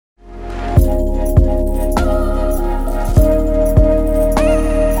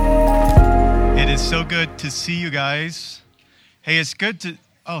to see you guys. Hey, it's good to,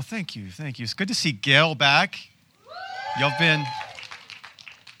 thank you. It's good to see Gail back.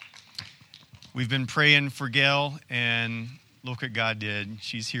 We've been praying for Gail, and look what God did.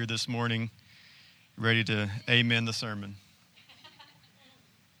 She's here this morning, ready to amen the sermon.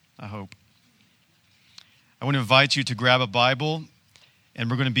 I hope. I want to invite you to grab a Bible,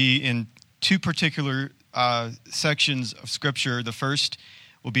 and we're going to be in two particular sections of Scripture. The first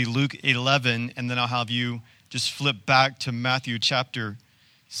will be Luke 11, and then I'll have you just flip back to Matthew chapter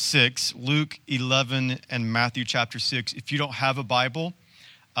 6. Luke 11 and Matthew chapter 6. If you don't have a Bible,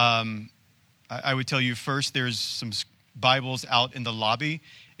 I would tell you first, there's some Bibles out in the lobby.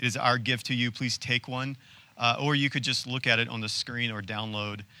 It is our gift to you. Please take one. Or you could just look at it on the screen or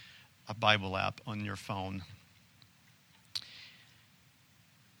download a Bible app on your phone.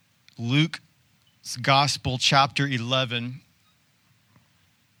 Luke's Gospel, chapter 11,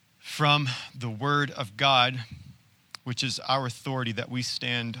 from the Word of God, which is our authority that we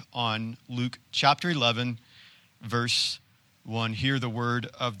stand on. Luke chapter 11, verse 1. Hear the word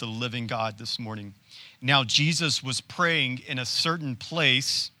of the living God this morning. Now Jesus was praying in a certain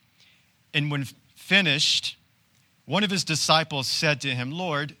place, and when finished, one of his disciples said to him,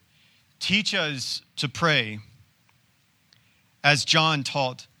 "Lord, teach us to pray, as John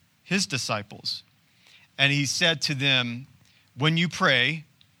taught his disciples." And he said to them, "When you pray,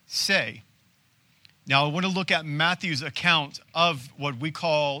 say." Now I want to look at Matthew's account of what we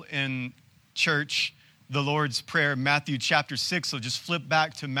call in church the Lord's Prayer, Matthew chapter 6. So just flip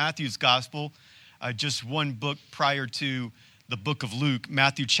back to Matthew's Gospel, just one book prior to the book of Luke,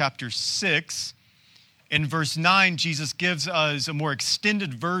 Matthew chapter 6. In verse 9, Jesus gives us a more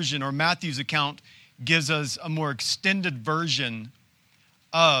extended version, or Matthew's account gives us a more extended version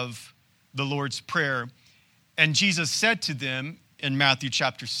of the Lord's Prayer. And Jesus said to them in Matthew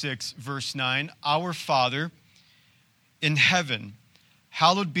chapter 6, verse 9, "Our Father in heaven,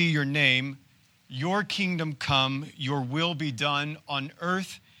 hallowed be your name. Your kingdom come, your will be done on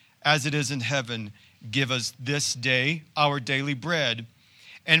earth as it is in heaven. Give us this day our daily bread,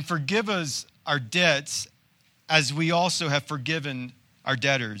 and forgive us our debts as we also have forgiven our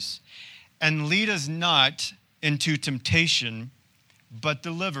debtors. And lead us not into temptation, but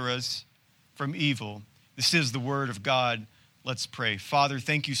deliver us from evil." This is the word of God. Let's pray. Father,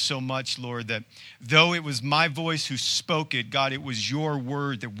 thank you so much, Lord, that though it was my voice who spoke it, God, it was your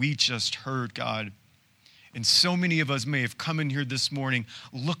word that we just heard, God. And so many of us may have come in here this morning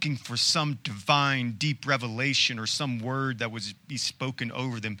looking for some divine, deep revelation or some word that would be spoken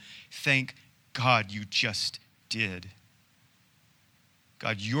over them. Thank God you just did.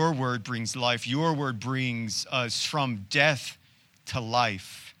 God, your word brings life. Your word brings us from death to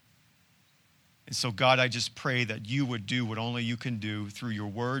life. And so, God, I just pray that you would do what only you can do through your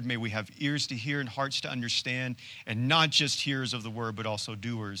word. May we have ears to hear and hearts to understand, and not just hearers of the word, but also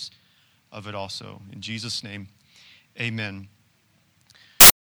doers of it also. In Jesus' name, amen.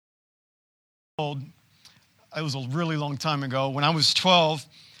 It was a really long time ago. When I was 12,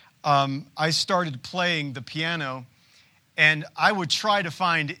 I started playing the piano, and I would try to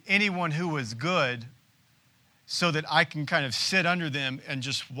find anyone who was good so that I can kind of sit under them and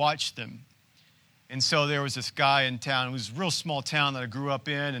just watch them. And so there was this guy in town. It was a real small town that I grew up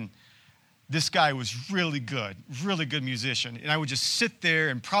in, and this guy was really good musician. And I would just sit there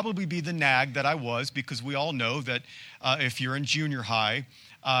and probably be the nag that I was, because we all know that if you're in junior high,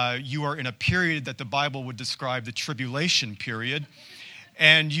 you are in a period that the Bible would describe the tribulation period,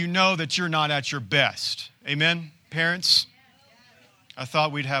 and you know that you're not at your best. Amen, parents? I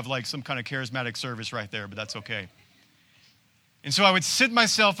thought we'd have like some kind of charismatic service right there, but that's okay. And so I would sit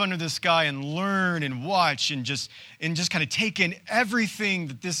myself under this guy and learn and watch and just kind of take in everything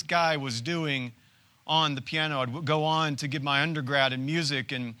that this guy was doing on the piano. I'd go on to get my undergrad in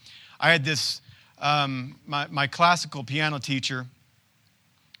music, and I had this, my classical piano teacher,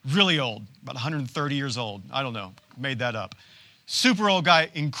 really old, about 130 years old. I don't know, made that up. Super old guy,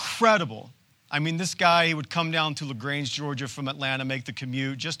 incredible. I mean, this guy, he would come down to LaGrange, Georgia from Atlanta, make the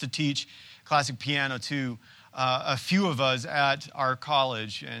commute just to teach classic piano to a few of us at our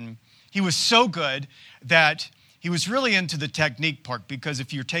college. And he was so good that he was really into the technique part, because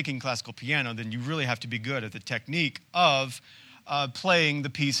if you're taking classical piano, then you really have to be good at the technique of playing the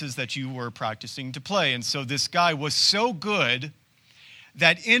pieces that you were practicing to play. And so this guy was so good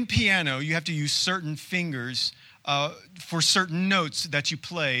that in piano, you have to use certain fingers for certain notes that you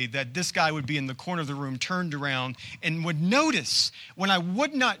play, that this guy would be in the corner of the room, turned around, and would notice when I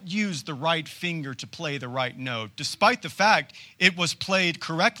would not use the right finger to play the right note, despite the fact it was played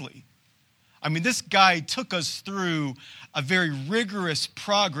correctly. I mean, this guy took us through a very rigorous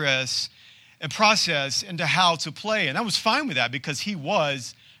progress a process into how to play. And I was fine with that because he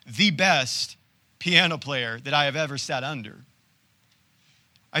was the best piano player that I have ever sat under.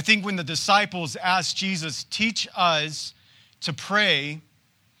 I think when the disciples asked Jesus, teach us to pray,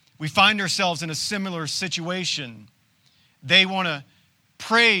 we find ourselves in a similar situation. They want to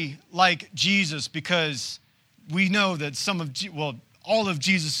pray like Jesus because we know that all of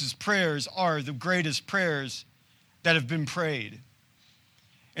Jesus' prayers are the greatest prayers that have been prayed.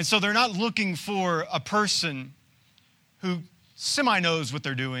 And so they're not looking for a person who semi-knows what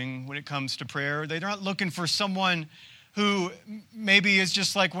they're doing when it comes to prayer. They're not looking for someone who maybe is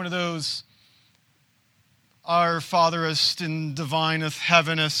just like one of those Our Fatherest and Divineth,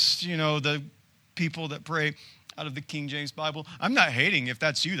 Heavenest, the people that pray out of the King James Bible. I'm not hating. If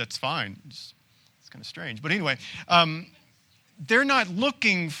that's you, that's fine. It's kind of strange. But anyway, they're not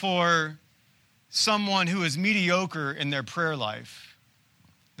looking for someone who is mediocre in their prayer life.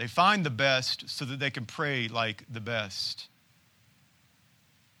 They find the best so that they can pray like the best.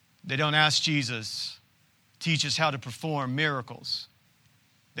 They don't ask Jesus, teach us how to perform miracles.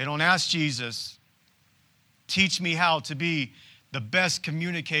 They don't ask Jesus, teach me how to be the best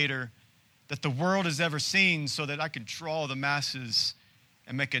communicator that the world has ever seen so that I can draw the masses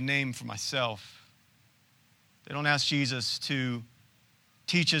and make a name for myself. They don't ask Jesus to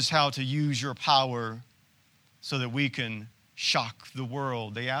teach us how to use your power so that we can shock the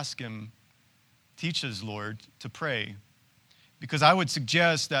world. They ask him, teach us, Lord, to pray. Because I would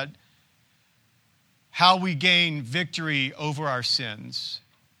suggest that how we gain victory over our sins,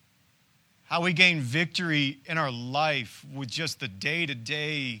 how we gain victory in our life with just the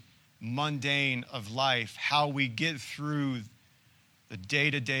day-to-day mundane of life, how we get through the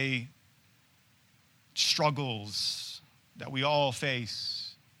day-to-day struggles that we all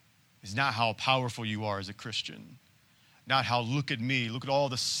face is not how powerful you are as a Christian. Not how, look at me, look at all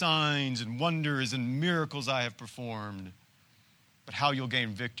the signs and wonders and miracles I have performed. But how you'll gain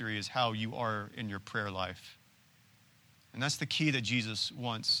victory is how you are in your prayer life. And that's the key that Jesus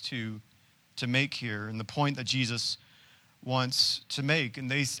wants to make here, and the point that Jesus wants to make. And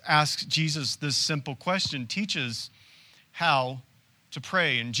they ask Jesus this simple question, teach us how to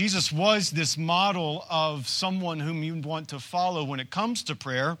pray. And Jesus was this model of someone whom you want to follow when it comes to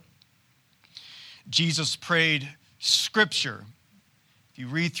prayer. Jesus prayed Scripture. If you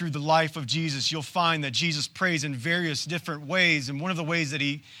read through the life of Jesus, you'll find that Jesus prays in various different ways. And one of the ways that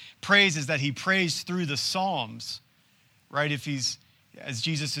he prays is that he prays through the Psalms, right? As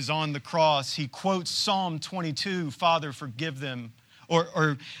Jesus is on the cross, he quotes Psalm 22, Father, forgive them.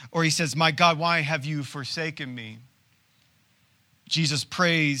 Or he says, my God, why have you forsaken me? Jesus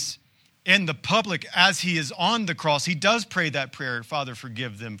prays in the public as he is on the cross. He does pray that prayer, Father,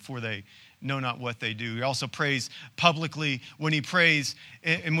 forgive them, for they know not what they do. He also prays publicly when he prays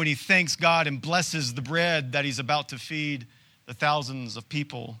and when he thanks God and blesses the bread that he's about to feed the thousands of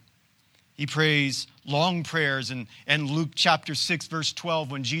people. He prays long prayers. And Luke chapter 6, verse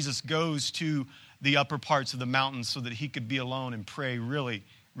 12, when Jesus goes to the upper parts of the mountains so that he could be alone and pray really,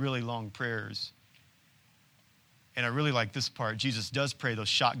 really long prayers. And I really like this part. Jesus does pray those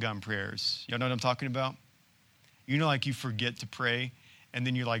shotgun prayers. Y'all know what I'm talking about? Like you forget to pray, and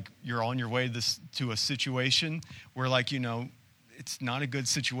then you're on your way to a situation where it's not a good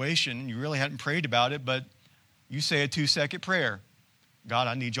situation. You really hadn't prayed about it, but you say a 2-second prayer. God,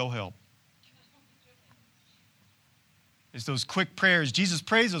 I need your help. It's those quick prayers. Jesus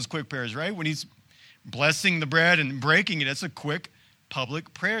prays those quick prayers, right? When he's blessing the bread and breaking it, it's a quick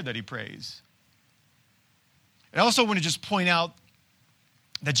public prayer that he prays. I also want to just point out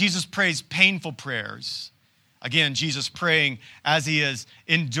that Jesus prays painful prayers. Again, Jesus praying as he is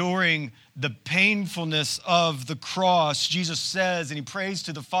enduring the painfulness of the cross. Jesus says, and he prays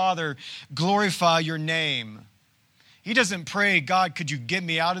to the Father, glorify your name. He doesn't pray, God, could you get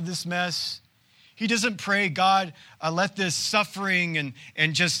me out of this mess? He doesn't pray, God, let this suffering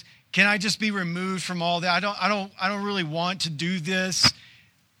and just, can I just be removed from all that? I don't really want to do this.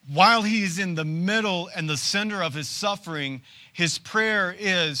 While he's in the middle and the center of his suffering, his prayer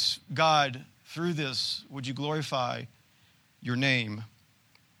is, God, through this, would you glorify your name?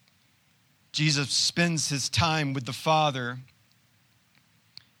 Jesus spends his time with the Father,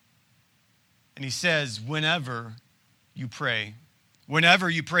 and he says, whenever you pray. Whenever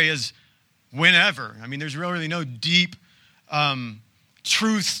you pray is whenever. I mean, there's really no deep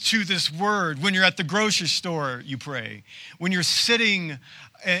truth to this word. When you're at the grocery store, you pray. When you're sitting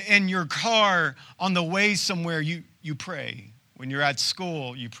in your car on the way somewhere, you pray. When you're at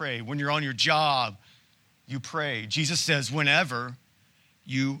school, you pray. When you're on your job, you pray. Jesus says, whenever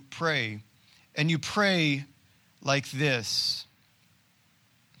you pray. And you pray like this.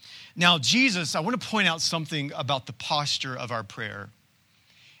 Now, Jesus, I want to point out something about the posture of our prayer.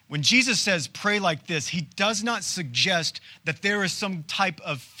 When Jesus says pray like this, he does not suggest that there is some type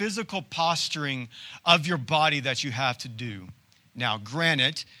of physical posturing of your body that you have to do. Now,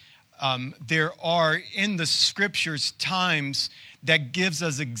 granted, there are in the scriptures times that gives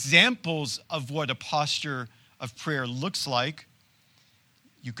us examples of what a posture of prayer looks like.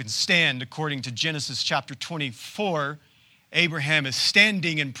 You can stand according to Genesis chapter 24. Abraham is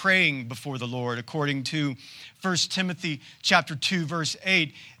standing and praying before the Lord. According to 1 Timothy chapter 2, verse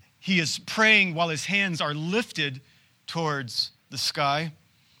 8, he is praying while his hands are lifted towards the sky.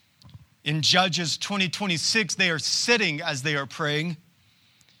 In Judges 20:26, they are sitting as they are praying.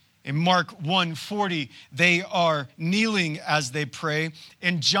 In Mark 1:40, they are kneeling as they pray.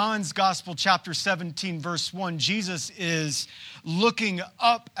 In John's Gospel, chapter 17, verse 1, Jesus is looking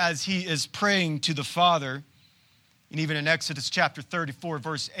up as he is praying to the Father. And even in Exodus chapter 34,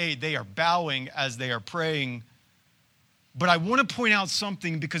 verse 8, they are bowing as they are praying. But I want to point out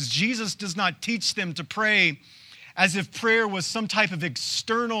something, because Jesus does not teach them to pray as if prayer was some type of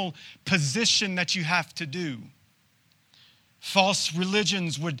external position that you have to do. False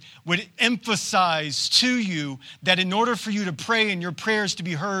religions would emphasize to you that in order for you to pray and your prayers to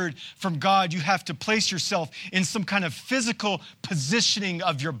be heard from God, you have to place yourself in some kind of physical positioning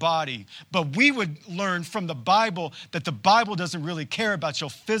of your body. But we would learn from the Bible that the Bible doesn't really care about your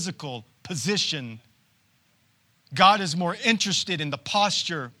physical position. God is more interested in the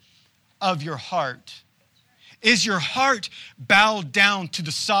posture of your heart. Is your heart bowed down to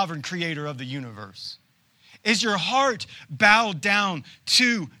the sovereign creator of the universe? Is your heart bowed down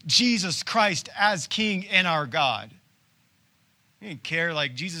to Jesus Christ as King and our God? You didn't care,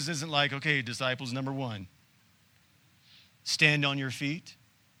 like Jesus isn't like, okay, disciples, number one, stand on your feet,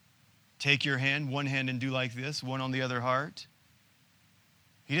 take your hand, one hand and do like this, one on the other heart.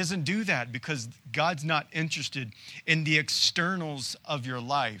 He doesn't do that because God's not interested in the externals of your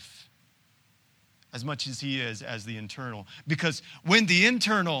life as much as he is as the internal. Because when the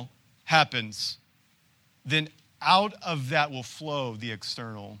internal happens, then out of that will flow the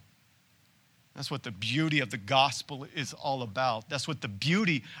external. That's what the beauty of the gospel is all about. That's what the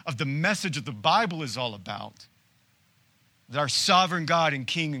beauty of the message of the Bible is all about. That our sovereign God and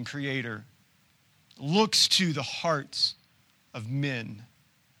King and Creator looks to the hearts of men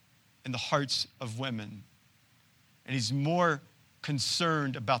and the hearts of women. And he's more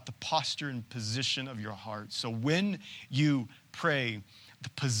concerned about the posture and position of your heart. So when you pray, the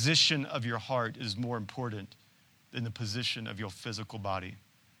position of your heart is more important than the position of your physical body.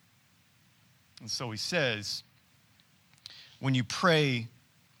 And so he says, when you pray,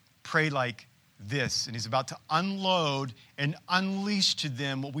 pray like this. And he's about to unload and unleash to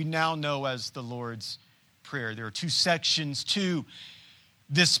them what we now know as the Lord's Prayer. There are two sections to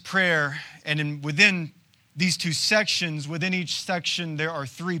this prayer, and within these two sections, within each section, there are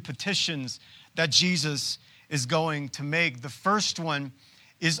three petitions that Jesus is going to make. The first one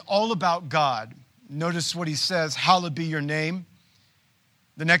is all about God. Notice what he says, hallowed be your name.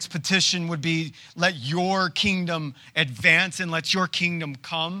 The next petition would be, let your kingdom advance and let your kingdom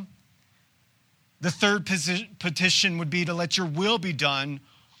come. The third petition would be to let your will be done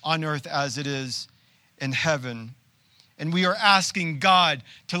on earth as it is in heaven. And we are asking God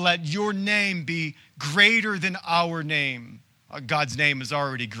to let your name be greater than our name. God's name is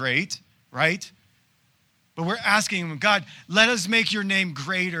already great, right? But we're asking him, God, let us make your name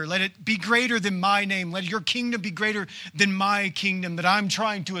greater. Let it be greater than my name. Let your kingdom be greater than my kingdom that I'm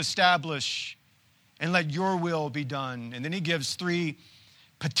trying to establish. And let your will be done. And then he gives three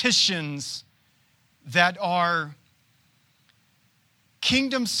petitions that are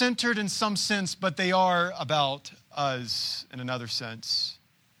kingdom-centered in some sense, but they are about us in another sense.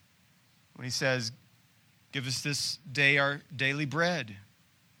 When he says, give us this day our daily bread.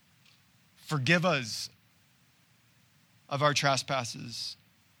 Forgive us of our trespasses.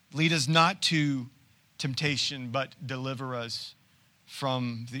 Lead us not to temptation, but deliver us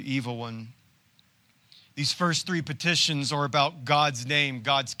from the evil one. These first three petitions are about God's name,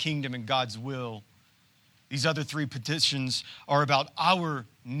 God's kingdom, and God's will. These other three petitions are about our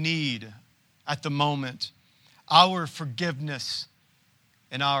need at the moment, our forgiveness,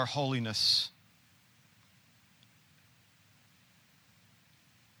 and our holiness.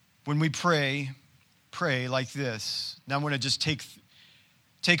 When we pray like this. Now I'm going to just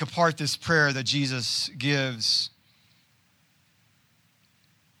take apart this prayer that Jesus gives.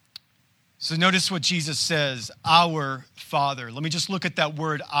 So notice what Jesus says, our Father. Let me just look at that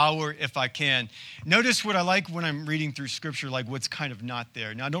word, our, if I can. Notice what I like when I'm reading through Scripture, like what's kind of not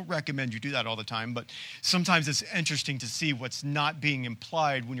there. Now, I don't recommend you do that all the time, but sometimes it's interesting to see what's not being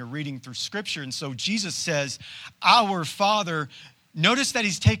implied when you're reading through Scripture. And so Jesus says, our Father. Notice that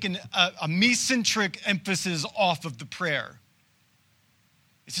he's taken a me-centric emphasis off of the prayer.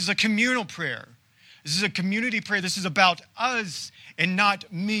 This is a communal prayer. This is a community prayer. This is about us and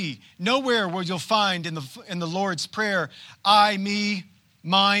not me. Nowhere will you'll find in the Lord's Prayer, I, me,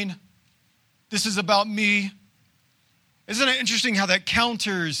 mine. This is about me. Isn't it interesting how that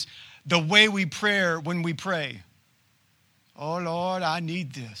counters the way we pray when we pray? Oh, Lord, I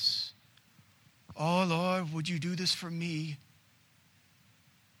need this. Oh, Lord, would you do this for me?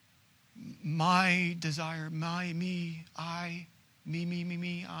 My desire, my, me, I,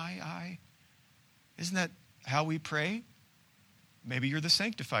 me, I. Isn't that how we pray? Maybe you're the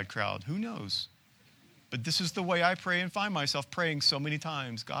sanctified crowd. Who knows? But this is the way I pray and find myself praying so many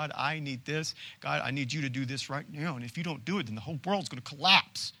times. God, I need this. God, I need you to do this right now. And if you don't do it, then the whole world's going to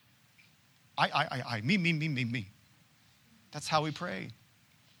collapse. I, me. That's how we pray.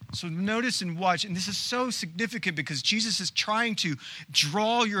 So notice and watch, and this is so significant because Jesus is trying to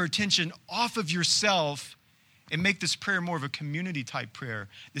draw your attention off of yourself and make this prayer more of a community type prayer.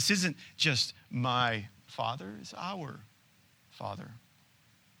 This isn't just my Father, it's our Father.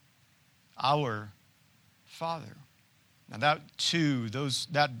 Our Father. Now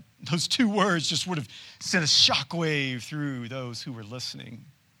those two words just would have sent a shockwave through those who were listening.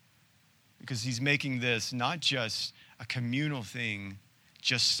 Because he's making this not just a communal thing,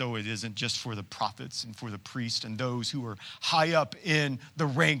 just so it isn't just for the prophets and for the priests and those who are high up in the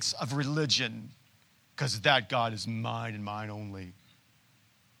ranks of religion. Because that God is mine and mine only.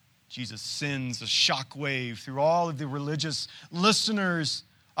 Jesus sends a shockwave through all of the religious listeners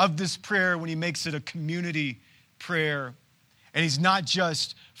of this prayer when he makes it a community prayer. And he's not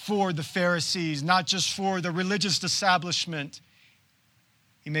just for the Pharisees, not just for the religious establishment.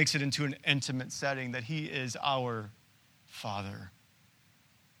 He makes it into an intimate setting that he is our Father.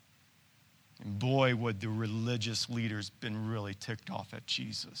 And boy, would the religious leaders been really ticked off at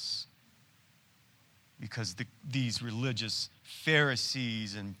Jesus. Because these religious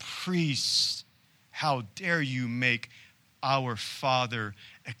Pharisees and priests, how dare you make our Father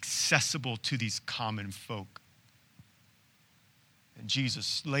accessible to these common folk? And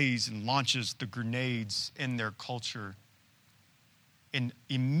Jesus lays and launches the grenades in their culture and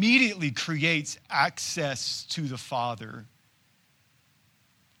immediately creates access to the Father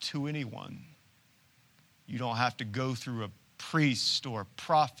to anyone. You don't have to go through a priest or a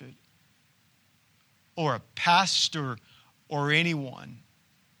prophet or a pastor or anyone.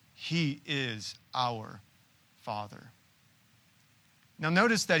 He is our Father. Now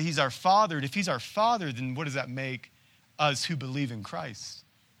notice that he's our Father, and if he's our Father, then what does that make us who believe in Christ?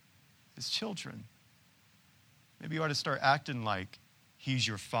 His children. Maybe you ought to start acting like he's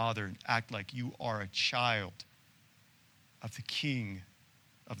your Father and act like you are a child of the King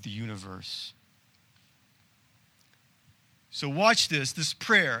of the universe. So watch this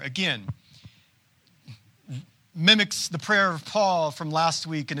prayer, again, mimics the prayer of Paul from last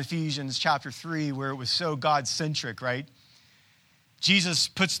week in Ephesians chapter 3, where it was so God-centric, right? Jesus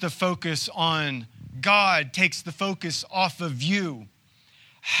puts the focus on God, takes the focus off of you.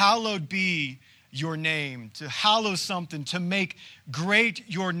 Hallowed be your name, to hallow something, to make great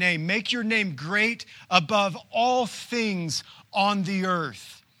your name. Make your name great above all things on the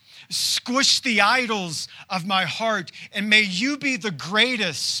earth. Squish the idols of my heart, and may you be the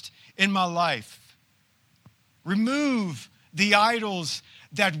greatest in my life. Remove the idols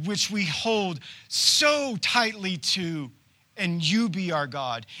that which we hold so tightly to, and you be our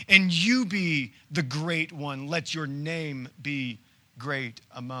God, and you be the great one. Let your name be great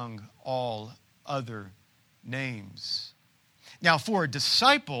among all other names. Now, for a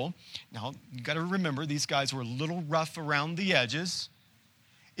disciple, now you got to remember these guys were a little rough around the edges.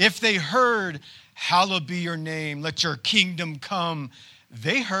 If they heard, hallowed be your name, let your kingdom come,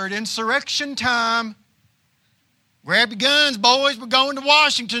 they heard insurrection time. Grab your guns, boys, we're going to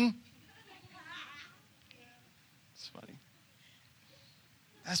Washington. It's funny.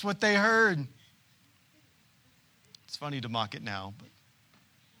 That's what they heard. It's funny to mock it now, but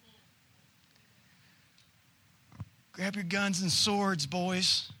grab your guns and swords,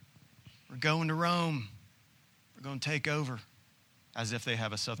 boys. We're going to Rome. We're going to take over. As if they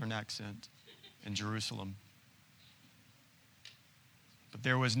have a southern accent in Jerusalem. But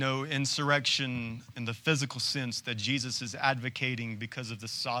there was no insurrection in the physical sense that Jesus is advocating because of the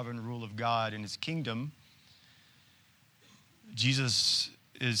sovereign rule of God in his kingdom. Jesus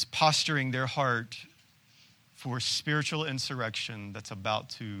is posturing their heart for spiritual insurrection that's about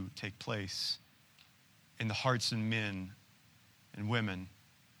to take place in the hearts of men and women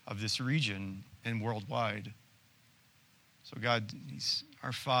of this region and worldwide. So God,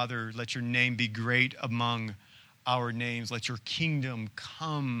 our Father, let your name be great among our names. Let your kingdom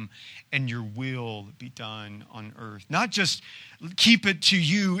come and your will be done on earth. Not just keep it to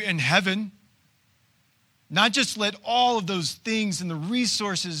you in heaven. Not just let all of those things and the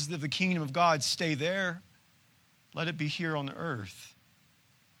resources of the kingdom of God stay there. Let it be here on earth,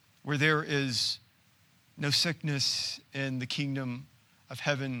 where there is no sickness in the kingdom of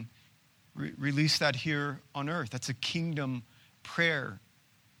heaven. Release that here on earth. That's a kingdom prayer.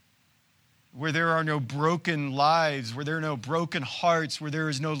 Where there are no broken lives, where there are no broken hearts, where there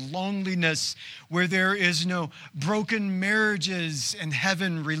is no loneliness, where there is no broken marriages in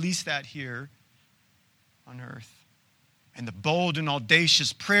heaven, release that here on earth. And the bold and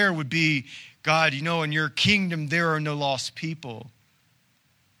audacious prayer would be, God, in your kingdom there are no lost people.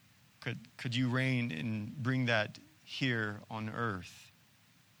 Could you reign and bring that here on earth?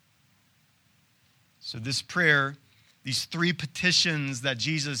 So this prayer, these three petitions that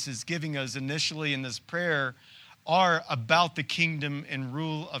Jesus is giving us initially in this prayer are about the kingdom and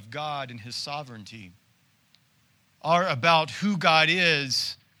rule of God and his sovereignty, are about who God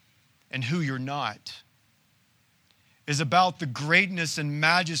is and who you're not, is about the greatness and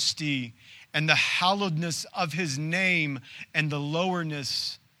majesty and the hallowedness of his name and the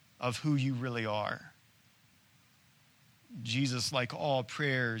lowerness of who you really are. Jesus, like all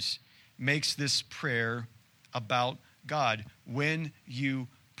prayers, makes this prayer about God. When you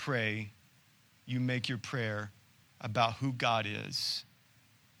pray, you make your prayer about who God is.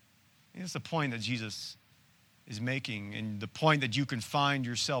 It's the point that Jesus is making, and the point that you can find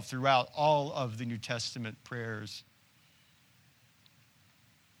yourself throughout all of the New Testament prayers.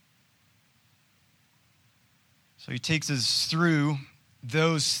 So he takes us through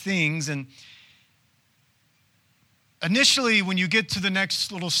those things, and initially, when you get to the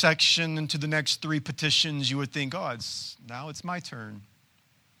next little section and to the next three petitions, you would think, now it's my turn.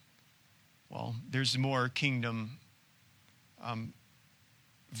 Well, there's more kingdom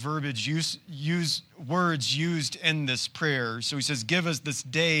verbiage, words used in this prayer. So he says, give us this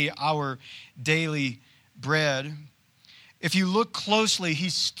day our daily bread. If you look closely,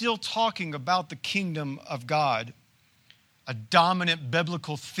 he's still talking about the kingdom of God, a dominant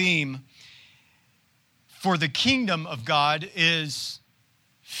biblical theme. For the kingdom of God is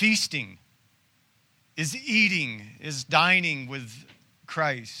feasting, is eating, is dining with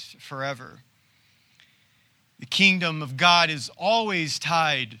Christ forever. The kingdom of God is always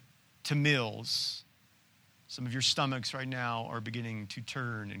tied to meals. Some of your stomachs right now are beginning to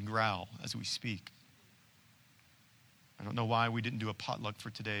turn and growl as we speak. I don't know why we didn't do a potluck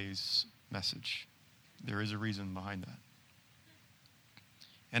for today's message. There is a reason behind that.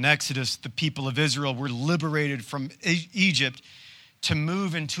 In Exodus, the people of Israel were liberated from Egypt to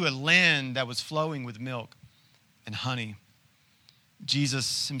move into a land that was flowing with milk and honey.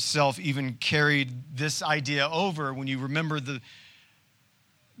 Jesus himself even carried this idea over. When you remember the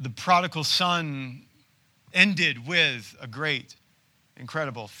prodigal son ended with a great,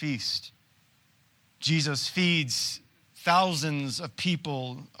 incredible feast. Jesus feeds thousands of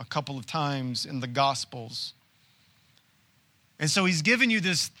people a couple of times in the Gospels. And so he's given you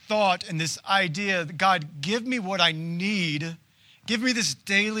this thought and this idea that, God, give me what I need. Give me this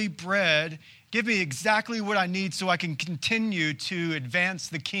daily bread. Give me exactly what I need so I can continue to advance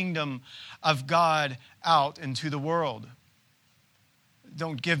the kingdom of God out into the world.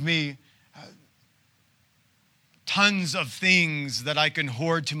 Don't give me tons of things that I can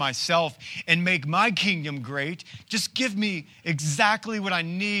hoard to myself and make my kingdom great. Just give me exactly what I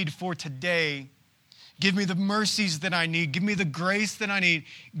need for today. Give me the mercies that I need. Give me the grace that I need.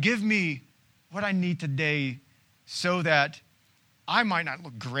 Give me what I need today so that I might not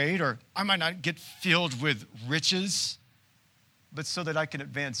look great or I might not get filled with riches, but so that I can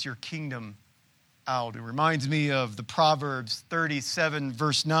advance your kingdom out. It reminds me of the Proverbs 37,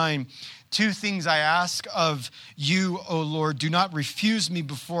 verse 9. 2 things I ask of you, O Lord. Do not refuse me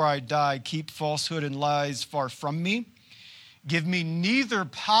before I die. Keep falsehood and lies far from me. Give me neither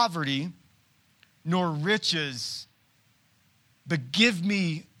poverty nor riches, but give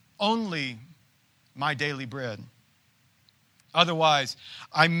me only my daily bread. Otherwise,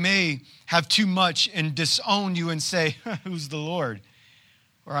 I may have too much and disown you and say, who's the Lord?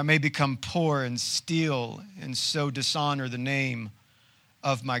 Or I may become poor and steal and so dishonor the name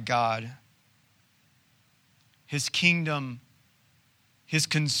of my God. His kingdom His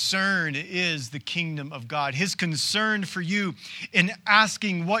concern is the kingdom of God. His concern for you in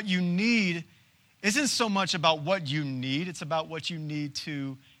asking what you need isn't so much about what you need, it's about what you need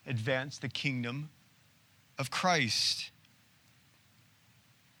to advance the kingdom of Christ.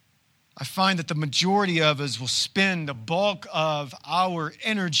 I find that the majority of us will spend the bulk of our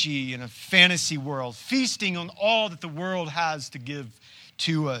energy in a fantasy world, feasting on all that the world has to give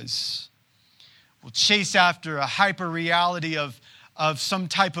to us. We'll chase after a hyper reality of some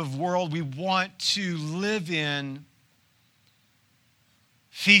type of world we want to live in,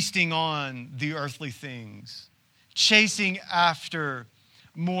 feasting on the earthly things, chasing after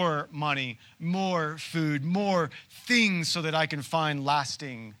more money, more food, more things so that I can find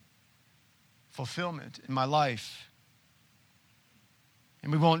lasting fulfillment in my life.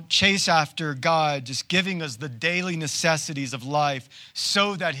 And we won't chase after God just giving us the daily necessities of life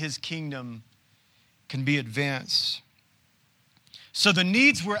so that His kingdom can be advanced. So the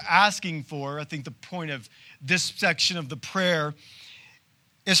needs we're asking for, I think the point of this section of the prayer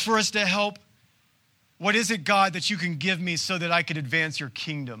is for us to help. What is it, God, that you can give me so that I can advance your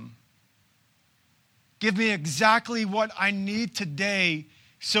kingdom? Give me exactly what I need today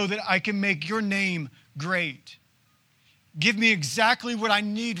so that I can make your name great. Give me exactly what I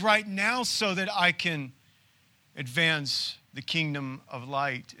need right now so that I can advance the kingdom of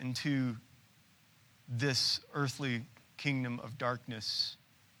light into this earthly kingdom of darkness.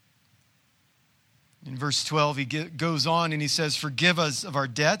 In verse 12, he goes on and he says, forgive us of our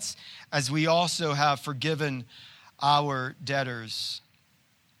debts as we also have forgiven our debtors.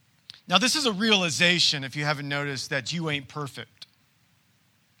 Now, this is a realization, if you haven't noticed, that you ain't perfect,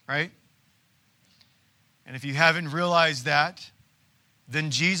 right? And if you haven't realized that,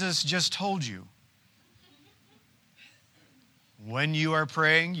 then Jesus just told you. When you are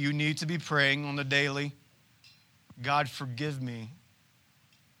praying, you need to be praying on the daily, God, forgive me.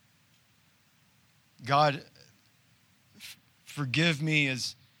 God, forgive me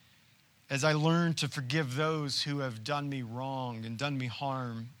as I learn to forgive those who have done me wrong and done me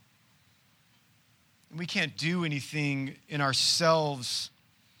harm. We can't do anything in ourselves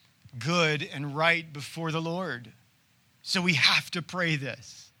good and right before the Lord. So we have to pray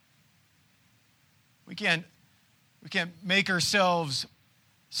this. We can't make ourselves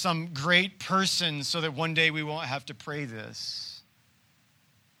some great person so that one day we won't have to pray this.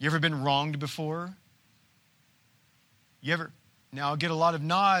 You ever been wronged before? Now I'll get a lot of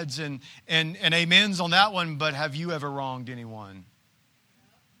nods and amens on that one, but have you ever wronged anyone?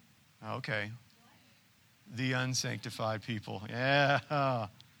 Okay. The unsanctified people. Yeah.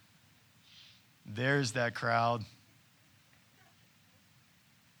 There's that crowd.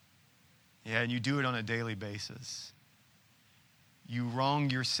 Yeah, and you do it on a daily basis. You wrong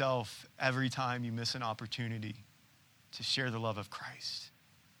yourself every time you miss an opportunity to share the love of Christ.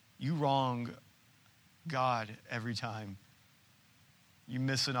 You wrong God every time you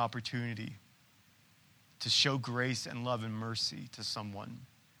miss an opportunity to show grace and love and mercy to someone.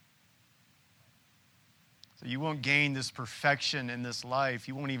 So you won't gain this perfection in this life.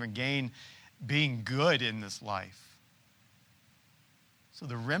 You won't even gain being good in this life. So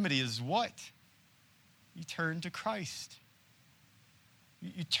the remedy is what? You turn to Christ.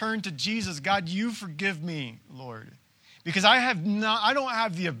 You turn to Jesus. God, you forgive me, Lord. Because I don't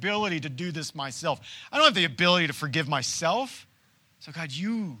have the ability to do this myself. I don't have the ability to forgive myself. So God,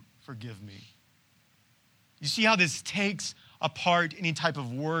 you forgive me. You see how this takes apart any type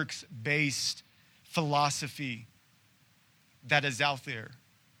of works-based philosophy that is out there.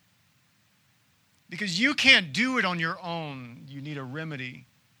 Because you can't do it on your own. You need a remedy.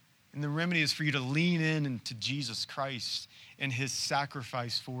 And the remedy is for you to lean into Jesus Christ and his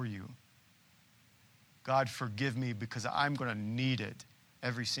sacrifice for you. God, forgive me because I'm going to need it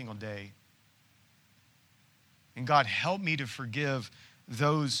every single day. And God, help me to forgive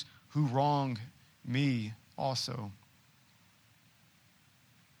those who wrong me also.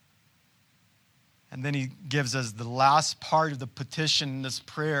 And then he gives us the last part of the petition in this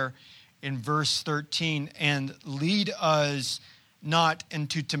prayer in verse 13. And lead us not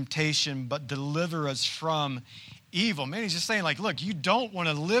into temptation, but deliver us from evil. Man, he's just saying, like, look, you don't want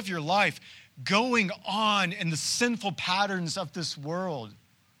to live your life going on in the sinful patterns of this world.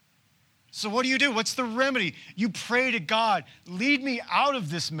 So what do? What's the remedy? You pray to God, lead me out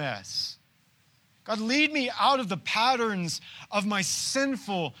of this mess. God, lead me out of the patterns of my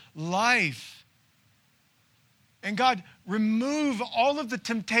sinful life. And God, remove all of the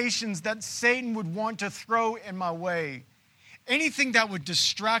temptations that Satan would want to throw in my way. Anything that would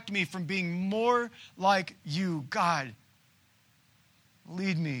distract me from being more like you. God,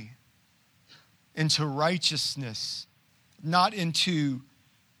 lead me into righteousness. not into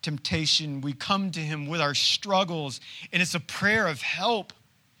temptation. We come to him with our struggles, and it's a prayer of help.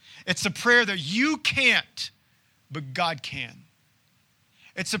 It's a prayer that you can't, but God can.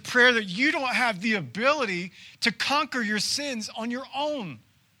 It's a prayer that you don't have the ability to conquer your sins on your own,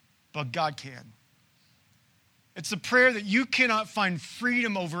 but God can. It's a prayer that you cannot find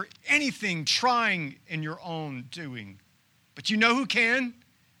freedom over anything trying in your own doing. But you know who can?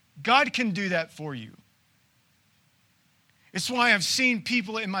 God can do that for you. It's why I've seen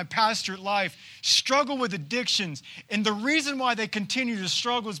people in my pastorate life struggle with addictions. And the reason why they continue to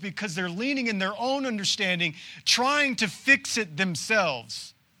struggle is because they're leaning in their own understanding, trying to fix it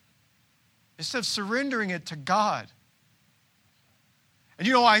themselves, instead of surrendering it to God. And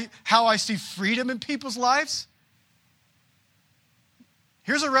you know how I see freedom in people's lives?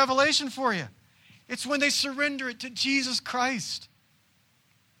 Here's a revelation for you. It's when they surrender it to Jesus Christ.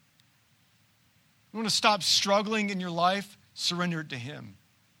 You want to stop struggling in your life? Surrender it to him.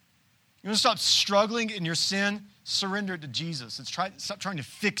 You want to stop struggling in your sin? Surrender it to Jesus. Stop trying to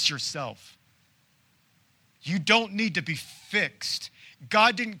fix yourself. You don't need to be fixed.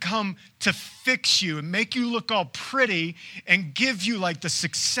 God didn't come to fix you and make you look all pretty and give you like the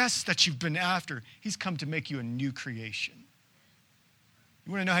success that you've been after. He's come to make you a new creation.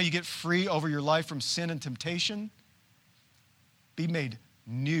 You want to know how you get free over your life from sin and temptation? Be made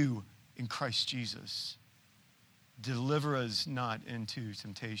new in Christ Jesus. Deliver us not into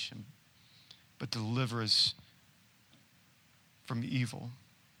temptation, but deliver us from evil.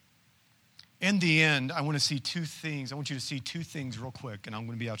 In the end, I want to see two things. I want you to see two things real quick, and I'm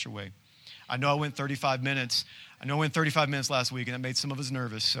going to be out your way. I know I went 35 minutes. I know I went 35 minutes last week, and that made some of us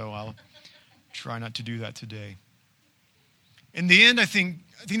nervous, so I'll try not to do that today. In the end, I think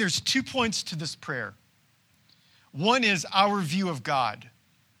there's 2 points to this prayer. One is our view of God.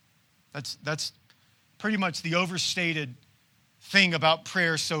 That's pretty much the overstated thing about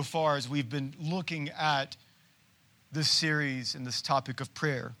prayer so far as we've been looking at this series and this topic of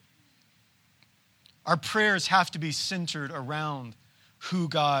prayer. Our prayers have to be centered around who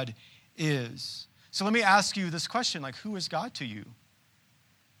God is. So let me ask you this question, like, who is God to you?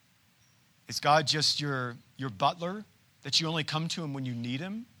 Is God just your butler that you only come to him when you need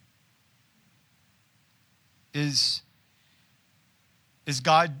him? Is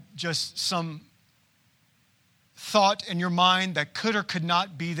God just some thought in your mind that could or could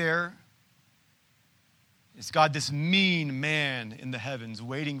not be there? Is God this mean man in the heavens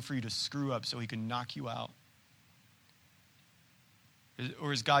waiting for you to screw up so he can knock you out?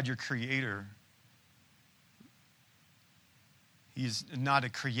 Or is God your creator? He is not a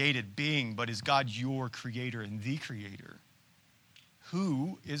created being, but is God your creator and the creator?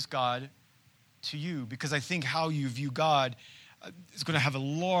 Who is God to you? Because I think how you view God is going to have a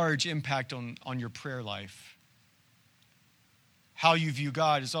large impact on your prayer life. How you view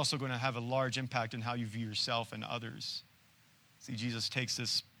God is also going to have a large impact on how you view yourself and others. See, Jesus takes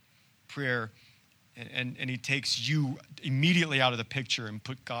this prayer and he takes you immediately out of the picture and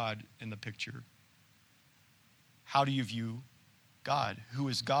put God in the picture. How do you view God? Who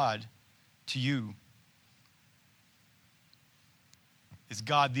is God to you? Is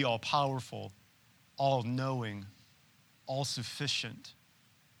God the all-powerful, all-knowing, all-sufficient,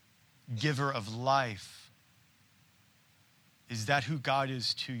 giver of life? Is that who God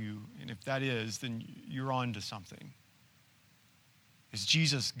is to you? And if that is, then you're on to something. Is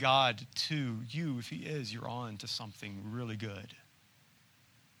Jesus God to you? If he is, you're on to something really good.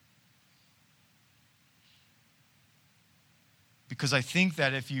 Because I think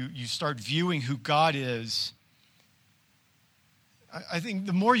that if you start viewing who God is, I think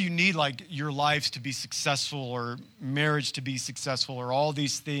the more you need like your lives to be successful or marriage to be successful or all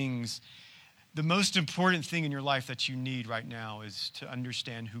these things, the most important thing in your life that you need right now is to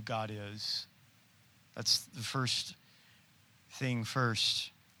understand who God is. That's the first thing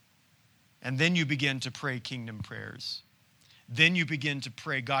first. And then you begin to pray kingdom prayers. Then you begin to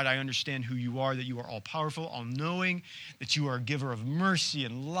pray, God, I understand who you are, that you are all-powerful, all-knowing, that you are a giver of mercy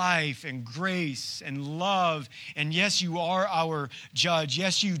and life and grace and love. And yes, you are our judge.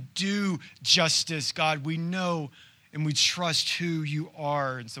 Yes, you do justice, God. We know and we trust who you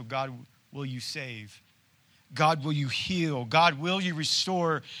are. And so, God, will you save? God, will you heal? God, will you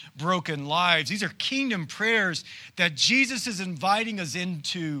restore broken lives? These are kingdom prayers that Jesus is inviting us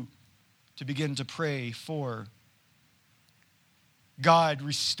into to begin to pray for. God,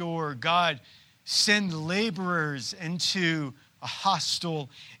 restore. God, send laborers into a hostile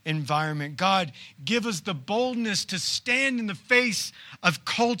environment. God, give us the boldness to stand in the face of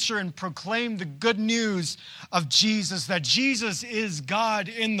culture and proclaim the good news of Jesus, that Jesus is God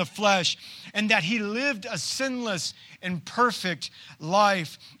in the flesh, and that he lived a sinless and perfect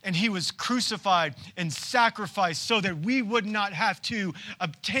life, and he was crucified and sacrificed so that we would not have to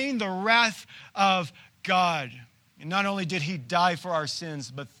obtain the wrath of God. And not only did he die for our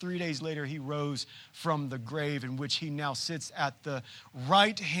sins, but 3 days later he rose from the grave, in which he now sits at the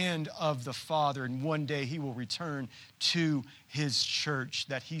right hand of the Father. And one day he will return to his church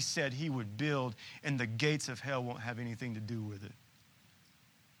that he said he would build, and the gates of hell won't have anything to do with it.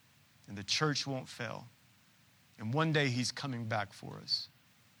 And the church won't fail. And one day he's coming back for us.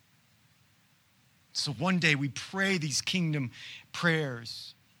 So one day we pray these kingdom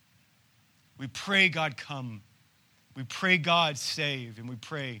prayers. We pray, God, come. We pray, God, save, and we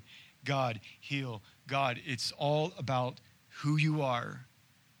pray, God, heal. God, it's all about who you are.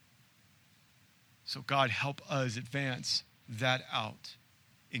 So, God, help us advance that out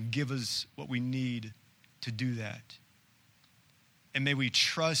and give us what we need to do that. And may we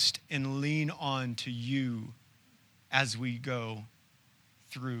trust and lean on to you as we go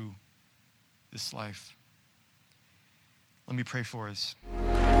through this life. Let me pray for us.